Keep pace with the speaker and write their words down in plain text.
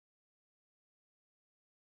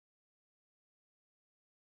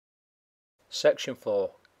Section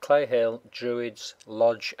 4. Clay Hill, Druids,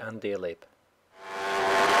 Lodge and Deerlip.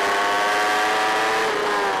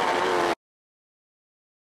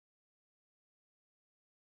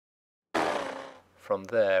 From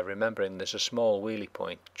there, remembering there's a small wheelie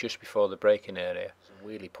point just before the braking area. Some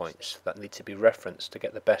wheelie points that need to be referenced to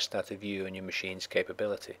get the best out of you and your machine's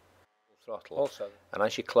capability. Throttle. Also, and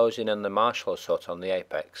as you close in on the marshal's hut on the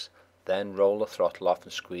apex, then roll the throttle off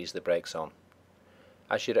and squeeze the brakes on.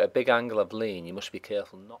 As you're at a big angle of lean, you must be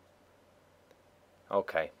careful not.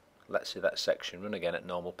 Okay, let's see that section run again at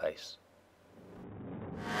normal pace.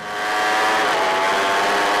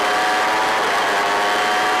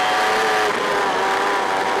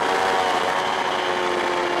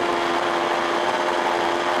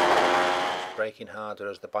 Braking harder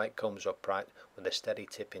as the bike comes upright with a steady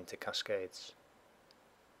tip into cascades.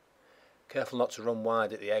 Careful not to run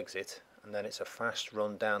wide at the exit, and then it's a fast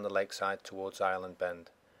run down the lakeside towards Island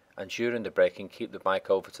Bend, and during the braking keep the bike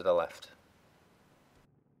over to the left.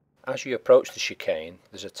 As you approach the chicane,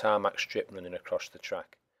 there's a tarmac strip running across the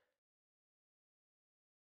track.